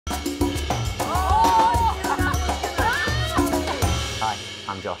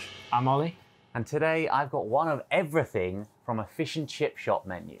I'm Josh. I'm Ollie. And today I've got one of everything from a fish and chip shop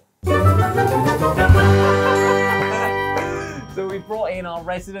menu. So we brought in our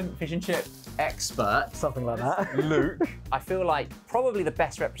resident fish and chip expert. Something like that. Luke. I feel like probably the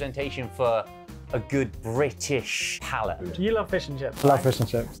best representation for a good British palate. You love fish and chips. I love fish and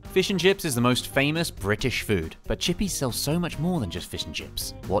chips. Fish and chips is the most famous British food, but chippies sell so much more than just fish and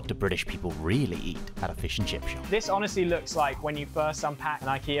chips. What do British people really eat at a fish and chip shop? This honestly looks like when you first unpack an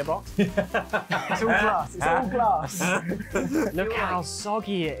IKEA box. It's all glass. It's all glass. Look how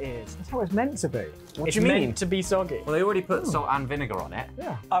soggy it is. That's how it's meant to be. What do you mean? Meant to be soggy. Well, they already put salt and vinegar on it.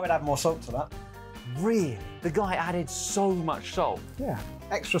 Yeah. I would add more salt to that. Really? The guy added so much salt. Yeah.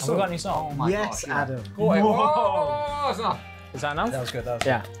 Extra Have salt. we got any salt? Oh my yes, gosh, yeah. Adam. Whoa, it's enough. Is that enough? That was good. That was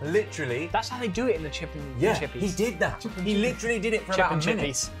Yeah. Literally. That's how they do it in the chip and chippies. He did that. He literally did it for Chip about and a minute.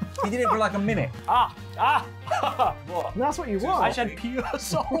 chippies. He did it for like a minute. What? That's what you want. I just had pure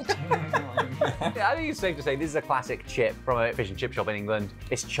salt. Yeah, I think it's safe to say this is a classic chip from a fish and chip shop in England.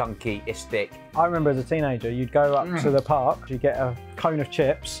 It's chunky, it's thick. I remember as a teenager, you'd go up to the park, you'd get a cone of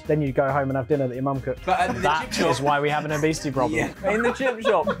chips, then you'd go home and have dinner that your mum cooked. But at the That chip shop, is why we have an obesity problem. yeah, in the chip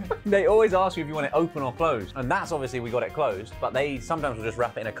shop, they always ask you if you want it open or closed. And that's obviously we got it closed, but they sometimes will just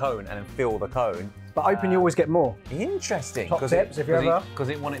wrap it in a cone and then fill the cone. But open, you always get more. Interesting. Top tips, if you ever. Because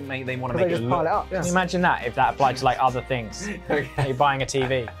they want to make They it just pile it up. Yeah. Can you imagine that if that applied to like other things? Okay. You're buying a TV.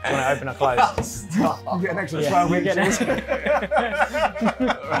 Do you want it open or closed? Stop. You get an extra 12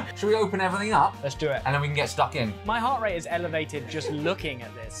 Should we open everything up? Let's do it. And then we can get stuck in. My heart rate is elevated just looking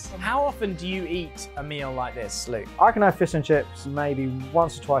at this. How often do you eat a meal like this, Luke? I can have fish and chips maybe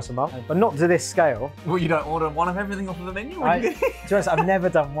once or twice a month, but not to this scale. Well, you don't order one of everything off of the menu? To be honest, I've never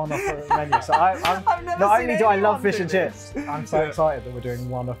done one off the menu, so I'm not only do I love fish and chips, I'm so excited that we're doing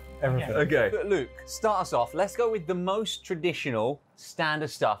one of everything. Okay. Luke, start us off. Let's go with the most traditional standard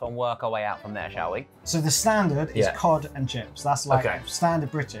stuff and work our way out from there, shall we? So the standard is Yeah. cod and chips. That's like Okay.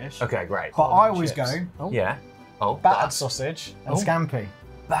 standard British. Okay, great. But I always go Yeah. Oh, battered sausage and scampi.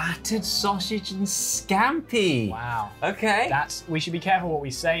 battered sausage and scampi. Wow. Okay. We should be careful what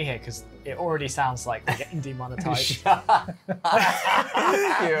we say here because it already sounds like we're getting demonetized.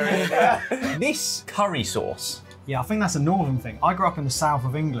 This curry sauce. Yeah, I think that's a northern thing. I grew up in the south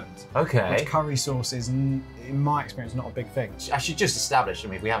of England. Okay. Which curry sauce is, in my experience, not a big thing. I should just establish,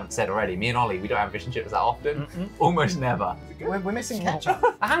 if we haven't said already, me and Ollie, we don't have fish and chips that often. Almost never. We're missing ketchup.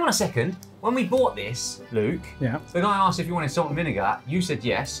 Hang on a second. When we bought this, Luke, Yeah. the guy asked if you wanted salt and vinegar. You said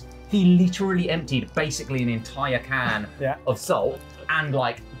yes. He literally emptied basically an entire can of salt and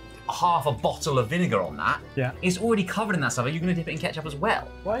like half a bottle of vinegar on that. Yeah. It's already covered in that stuff. Are you going to dip it in ketchup as well?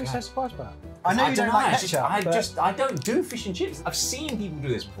 Why are you so surprised about it? I know you don't like it's just- ketchup. I don't do fish and chips. I've seen people do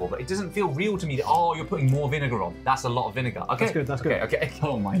this before, but it doesn't feel real to me that, oh, you're putting more vinegar on. That's a lot of vinegar. Okay. That's good, that's good. Okay.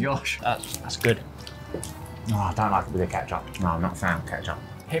 Oh my gosh. That's good. Oh, I don't like it with the ketchup. No, I'm not a fan of ketchup.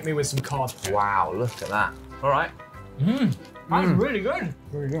 Hit me with some cod. Wow, look at that. All right. That's really good.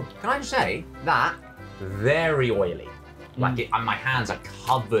 Very good. Can I just say that very oily. Like it, and my hands are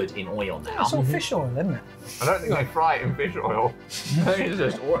covered in oil now. It's all fish oil, isn't it? I don't think I fry it in fish oil. I think it's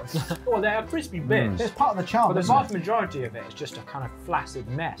just oil. Oh, they're a crispy bits. It's part of the charm, But the isn't vast it? majority of it is just a kind of flaccid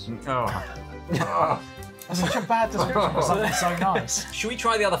mess. Oh. That's such a bad description for something so nice. Should we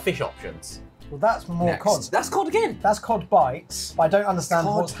try the other fish options? Well, that's more Next. cod. That's cod again. That's cod bites, but I don't understand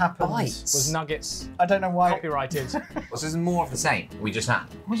Cod what's happened. bites. Was nuggets I don't know why. copyrighted? So this is more of the same. We just had.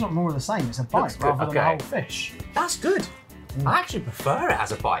 It's not more of the same. It's a bite Looks good, rather than a okay. whole fish. That's good. I actually prefer it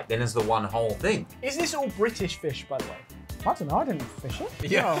as a bite than as the one whole thing. Is this all British fish, by the way? I don't know, I didn't fish it.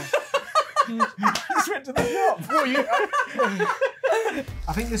 Yeah. Just went to the shop.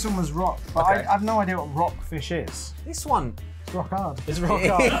 I think this one was rock, but Okay. I have no idea what rock fish is. This one. It's rock hard. It's rock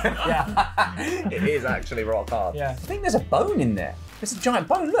hard. Yeah. It is actually rock hard. Yeah. I think there's a bone in there. There's a giant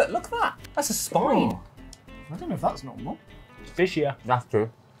bone. Look at that. That's a spine. I don't know if that's normal. Fishier. That's true.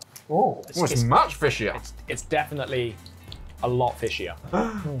 Oh, Well, it's much fishier. It's definitely a lot fishier.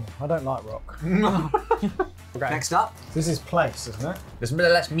 I don't like rock. Okay. Next up, this is place, isn't it? there's a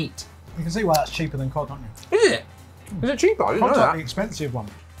bit less meat. You can see why that's cheaper than cod, can't you? Is it? Is it cheaper? I didn't know Cod's like the that. expensive one.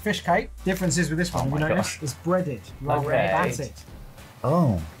 Fish cake. Difference is with this one. Oh Have my you noticed? gosh. It's breaded rather Okay. than battered.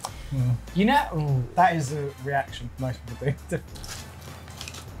 Oh. You know, That is the reaction most people do.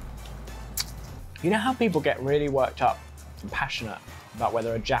 you know how people get really worked up and passionate about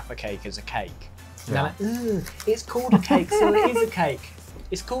whether a Jaffa cake is a cake? And they're like, "Ugh, it's called a cake, so it is a cake.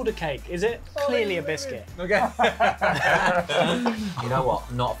 It's called a cake, is it? Clearly a biscuit. Okay. You know what?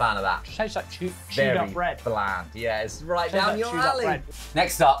 Not a fan of that. It tastes like chewed Very up bread. bland. Yeah, it's right Tastes down like your chewed up alley. bread.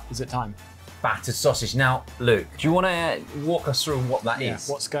 Next up, Is it time? Battered sausage. Now, Luke, do you want to walk us through what that is?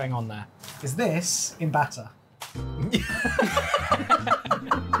 What's going on there? Is this in batter?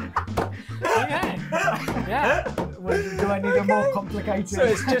 Yeah. Do I need a more complicated? So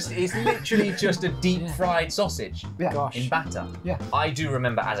it's literally just a deep fried sausage in batter. Yeah. I do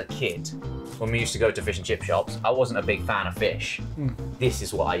remember as a kid, when we used to go to fish and chip shops, I wasn't a big fan of fish. This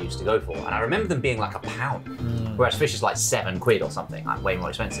is what I used to go for. And I remember them being like £1, whereas fish is like £7 or something, like way more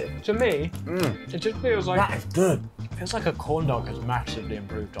expensive. To me, it just feels like That is good. it feels like a corn dog has massively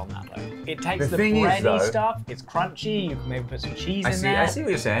improved on that though. It takes the thing is, bready though- stuff, it's crunchy, you can maybe put some cheese in there. I see what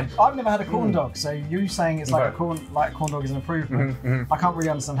you're saying. I've never had a corn dog, so you saying it's like a corn dog is an improvement. I can't really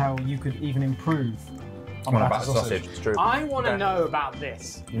understand how you could even improve on a battered sausage. It's true. I want to know about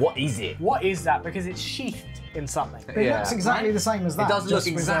this. What is it? What is that? Because it's sheathed in something. It looks exactly the same as that. It doesn't look just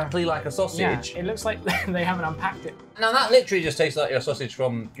with exactly like a sausage. Yeah, it looks like they haven't unpacked it. Now that literally just tastes like your sausage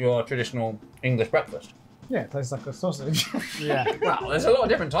from your traditional English breakfast. Yeah, it tastes like a sausage. Yeah. Well, there's a lot of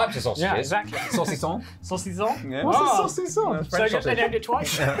different types of sausages. Yeah, exactly. Saucisson. Saucisson? Yeah. What's Oh. a saucisson? So just they named it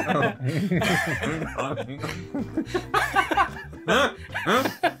twice.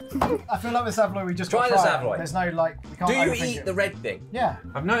 I feel like with Savoy we just Try got the it. Savoy. There's no like. We can't Do you overthink eat it. the red thing? Yeah.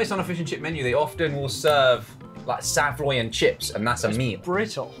 I've noticed on a fish and chip menu they often will serve like Savoy and chips, and that's a meal.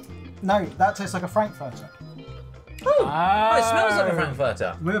 Brittle. No, that tastes like a Frankfurter. Oh, it smells like a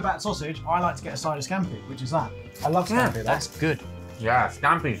Frankfurter. With a battered sausage, I like to get a side of scampi, which is that. I love scampi. though. That's good. Yeah,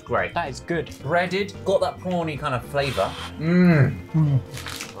 scampi's great. That is good. Breaded, got that prawny kind of flavour.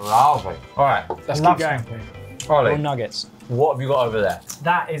 Lovely. All right, Let's I love keep going. scampi. Or Ollie, nuggets. what have you got over there?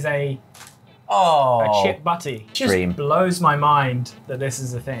 That is a Oh, chip butty. Just Dream. blows my mind that this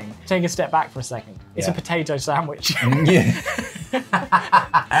is a thing. Take a step back for a second. It's a potato sandwich.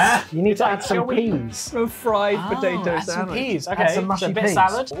 Yeah. You need to add some shall we- peas. A fried Add some peas. Okay, Add some mushy so a bit peas.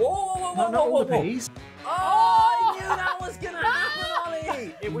 salad. Whoa, Not all the peas. Oh, I knew that was going to happen,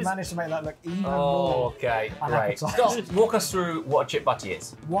 Ollie. It We was managed to make that look even Oh, more. okay, And great. appetizing. Stop. Walk us through what a chip butty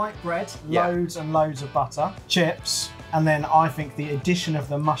is. White bread, Yeah. loads and loads of butter, chips, and then I think the addition of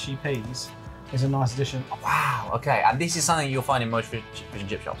the mushy peas is a nice addition. Wow, okay, and this is something you'll find in most fish and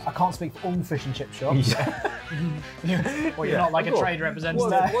chip shops. I can't speak for all fish and chip shops. well, you're not like a trade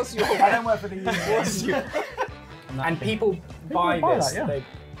representative. What's your... I don't work for the union. And people buy buy this. that, yeah. They-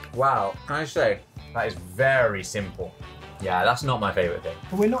 Wow, can I say, that is very simple. Yeah, that's not my favourite thing.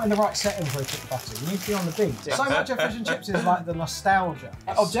 But we're not in the right setting for a chip butty. You need to be on the beat. So much of fish and chips is like the nostalgia.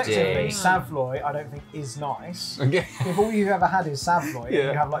 Objectively, Savoy I don't think is nice. Okay. If all you've ever had is Savoy, and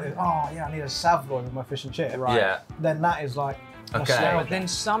Yeah. you have like this, oh yeah, I need a Savoy with my fish and chip. Right. Yeah, Then that is like Okay. nostalgia. But then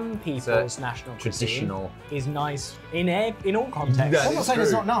some people's national traditional. cuisine is nice in all contexts. That I'm not is saying it's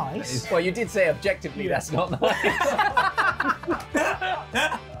true. not nice. Well, you did say objectively that's not nice.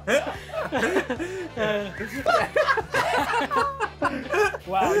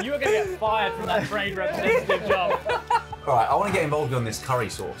 Wow, you were going to get fired from that trade representative job. All right, I want to get involved on this curry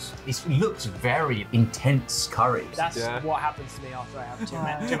sauce. It looks very intense curry. That's what happens to me after I have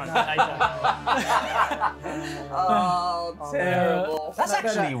too much potato. Oh, terrible. That's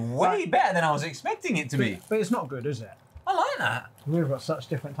actually way better than I was expecting it to be. But it's not good, is it? I like that. We've got such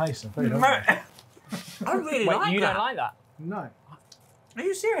different tastes in food, haven't we? I really Wait, like you that. don't like that? No. Are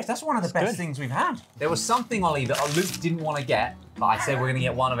you serious? That's one of the best things we've had. There was something, Ollie, that Luke didn't want to get, but I said we're going to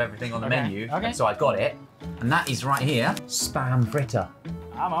get one of everything on the menu, and so I got it. And that is right here, Spam fritter.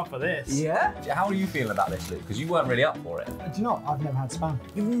 I'm up for this. Yeah? How do you feel about this, Luke? Because you weren't really up for it. Do you know what? I've never had Spam.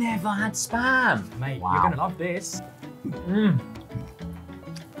 You've never had Spam. Mate, Wow. you're going to love this.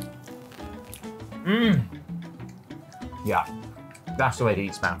 Yeah, that's the way to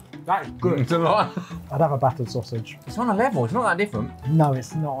eat Spam. That is good. It's a lot. I'd have a battered sausage. It's on a level, it's not that different. No,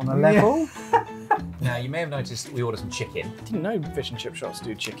 it's not on a level. Now, you may have noticed we ordered some chicken. I didn't know fish and chip shops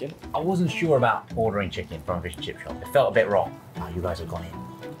do chicken. I wasn't sure about ordering chicken from a fish and chip shop. It felt a bit wrong. Oh, you guys have gone in.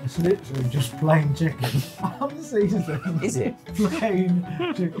 It's literally just plain chicken. Unseasoned. Is it? Plain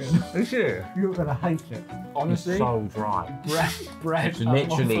chicken. Is it? You're gonna hate it. Honestly, So dry. bread It's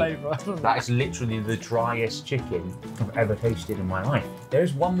literally, flavour. that is literally the driest chicken I've ever tasted in my life. There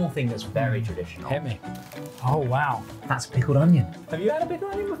is one more thing that's very traditional. Hit me. Oh, wow. That's pickled onion. Have you had a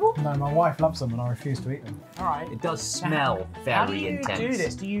pickled onion before? No, my wife loves them and I refuse to eat them. All right. It does smell How do very you intense. do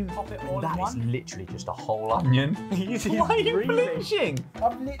this? Do you pop it all That in is one? literally just a whole onion. Why Why are you flinching?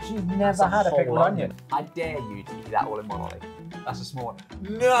 I've literally never had a pickled onion. I dare you to eat that all in one, Ollie. That's a small one.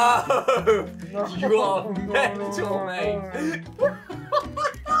 No! You are mental, mate.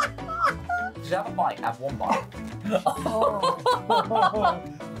 Just have a bite. Have one bite.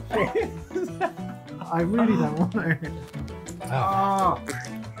 I really don't want to. Oh.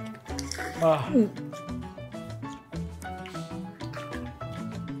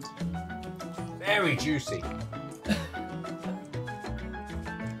 Very juicy.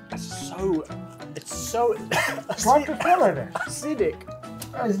 It's so Try to follow this. acidic.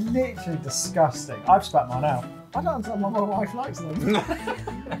 That is literally disgusting. I've spat mine out. I don't understand why my wife likes them.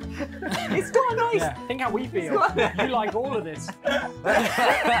 It's quite nice. Yeah, think how we feel. You like all of this.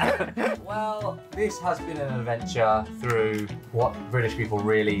 Well, this has been an adventure through what British people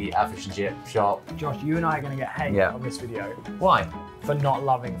really eat at fish and chip shop. Josh, you and I are going to get hate on this video Why? for not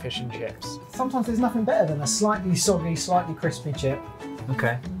loving fish and chips. Sometimes there's nothing better than a slightly soggy, slightly crispy chip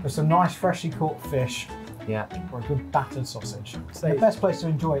Okay. with some nice freshly caught fish Yeah. or a good battered sausage. The best place to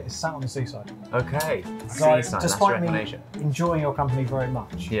enjoy it is sat on the seaside. Okay. So, Seaside, that's your despite me recommendation. enjoying your company very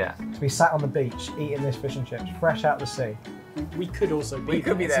much, Yeah. to be sat on the beach eating this fish and chips fresh out the sea. We could also be. We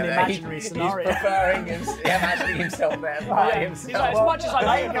could be it's there. an imaginary scenario. He's preferring imagining himself there by Yeah. He's like, as much as I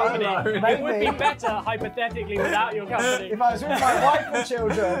like your company, it would be better hypothetically without your company. If I was with my wife and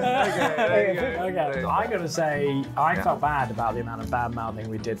children. Okay, I'm going to say I felt bad about the amount of bad mouthing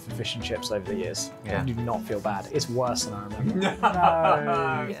we did for fish and chips over the years. Yeah. I do not feel bad. It's worse than I remember.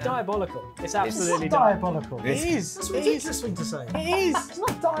 No. It's diabolical. It's It's absolutely not diabolical. It is. That's a ridiculous thing to say. It is. It's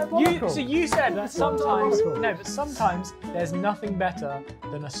not diabolical. So you said that It's not sometimes, diabolical. no, but sometimes there's nothing better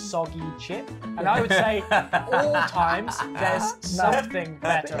than a soggy chip, and I would say all times there's something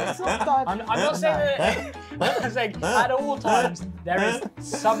better. It's not diabolical. I'm not saying that. I'm saying at all times there is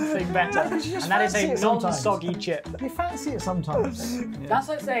something better, because you just and that is fancy a it sometimes. non-soggy chip. You fancy it sometimes. That's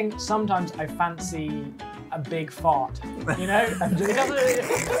like saying sometimes I fancy a big fart. You know, it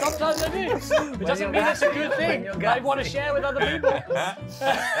doesn't, sometimes I do. It doesn't mean it's a good thing. I want to share with other people.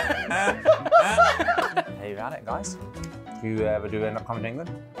 There you have it, guys. If you ever do end up coming to England,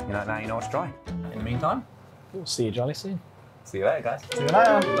 now you know what to try. In the meantime, We'll see you jolly soon. see you later, guys. See you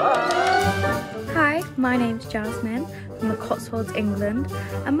later. Hi, my name's Jasmine from the Cotswolds, England,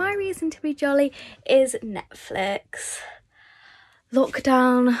 and my reason to be jolly is Netflix.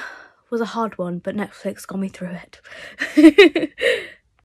 Lockdown was a hard one, but Netflix got me through it.